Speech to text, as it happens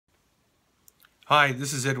Hi,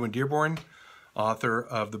 this is Edwin Dearborn, author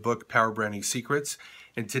of the book Power Branding Secrets,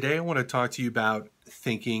 and today I want to talk to you about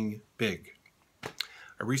thinking big.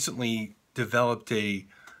 I recently developed a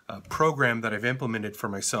program that I've implemented for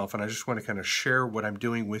myself, and I just want to kind of share what I'm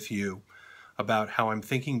doing with you about how I'm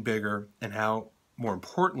thinking bigger and how, more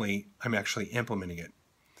importantly, I'm actually implementing it.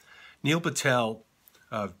 Neil Patel,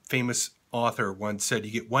 a famous author, once said,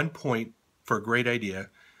 you get 1 point for a great idea,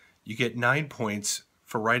 you get 9 points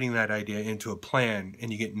for writing that idea into a plan,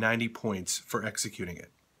 and you get 90 points for executing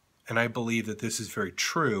it. And I believe that this is very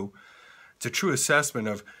true. It's a true assessment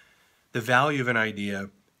of the value of an idea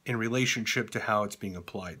in relationship to how it's being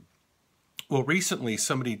applied. Well, recently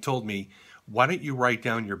somebody told me, why don't you write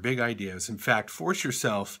down your big ideas? In fact, force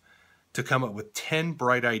yourself to come up with 10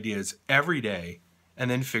 bright ideas every day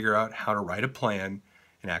and then figure out how to write a plan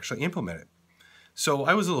and actually implement it. So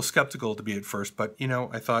I was a little skeptical to be at first, but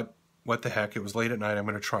I thought, what the heck, it was late at night, I'm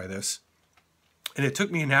going to try this. And it took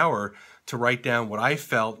me an hour to write down what I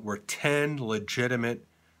felt were 10 legitimate,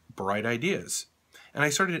 bright ideas. And I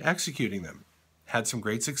started executing them. Had some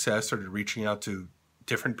great success, started reaching out to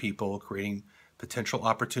different people, creating potential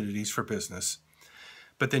opportunities for business.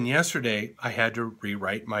 But then yesterday, I had to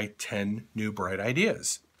rewrite my 10 new bright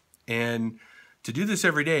ideas. And to do this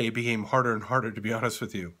every day became harder and harder, to be honest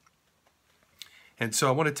with you. And so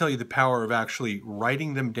I want to tell you the power of actually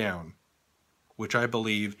writing them down, which I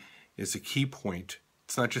believe is a key point.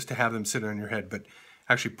 It's not just to have them sit on your head, but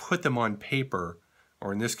actually put them on paper,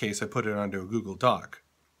 or in this case, I put it onto a Google Doc.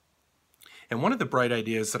 And one of the bright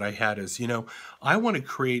ideas that I had is, I want to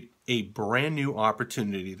create a brand new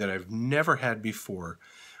opportunity that I've never had before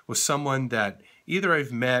with someone that either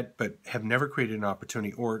I've met but have never created an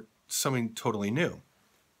opportunity, or something totally new.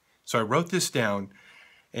 So I wrote this down.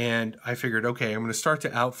 And I figured, okay, I'm going to start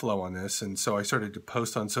to outflow on this. And so I started to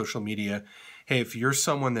post on social media, hey, if you're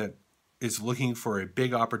someone that is looking for a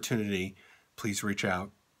big opportunity, please reach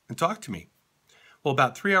out and talk to me. Well,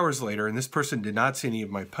 about 3 hours later, and this person did not see any of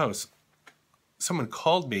my posts, someone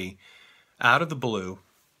called me out of the blue,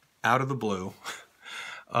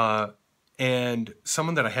 and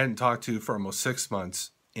someone that I hadn't talked to for almost 6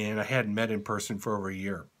 months, and I hadn't met in person for over a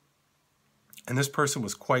year. And this person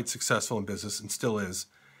was quite successful in business and still is.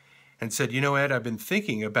 And said, Ed, I've been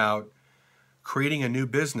thinking about creating a new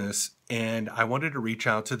business, and I wanted to reach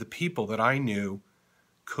out to the people that I knew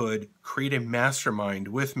could create a mastermind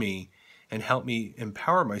with me and help me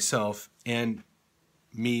empower myself and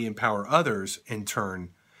me empower others in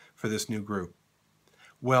turn for this new group.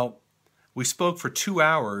 Well, we spoke for 2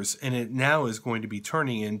 hours, and it now is going to be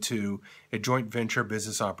turning into a joint venture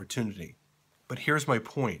business opportunity. But here's my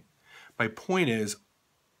point. My point is,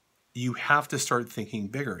 you have to start thinking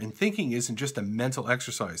bigger. And thinking isn't just a mental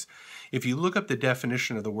exercise. If you look up the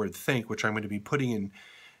definition of the word think, which I'm going to be putting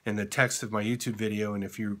in the text of my YouTube video, and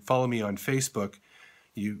if you follow me on Facebook,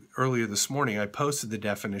 earlier this morning I posted the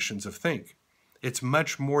definitions of think. It's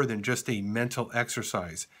much more than just a mental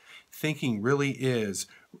exercise. Thinking really is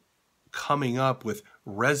coming up with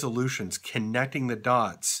resolutions, connecting the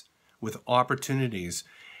dots with opportunities,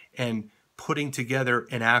 and putting together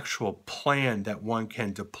an actual plan that one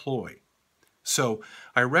can deploy. So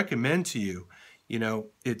I recommend to you,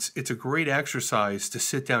 it's a great exercise to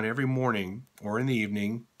sit down every morning or in the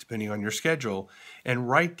evening, depending on your schedule, and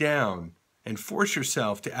write down and force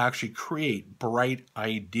yourself to actually create bright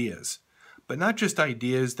ideas. But not just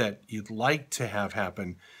ideas that you'd like to have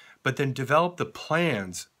happen, but then develop the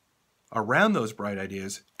plans around those bright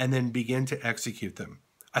ideas and then begin to execute them.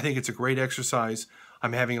 I think it's a great exercise.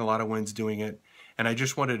 I'm having a lot of wins doing it. And I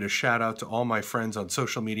just wanted to shout out to all my friends on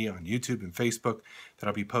social media, on YouTube and Facebook, that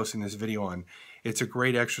I'll be posting this video on. It's a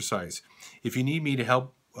great exercise. If you need me to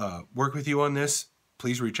help work with you on this,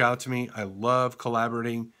 please reach out to me. I love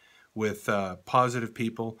collaborating with positive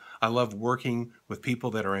people. I love working with people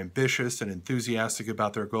that are ambitious and enthusiastic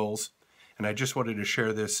about their goals. And I just wanted to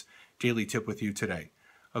share this daily tip with you today.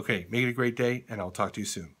 Okay, make it a great day, and I'll talk to you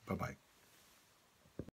soon. Bye-bye.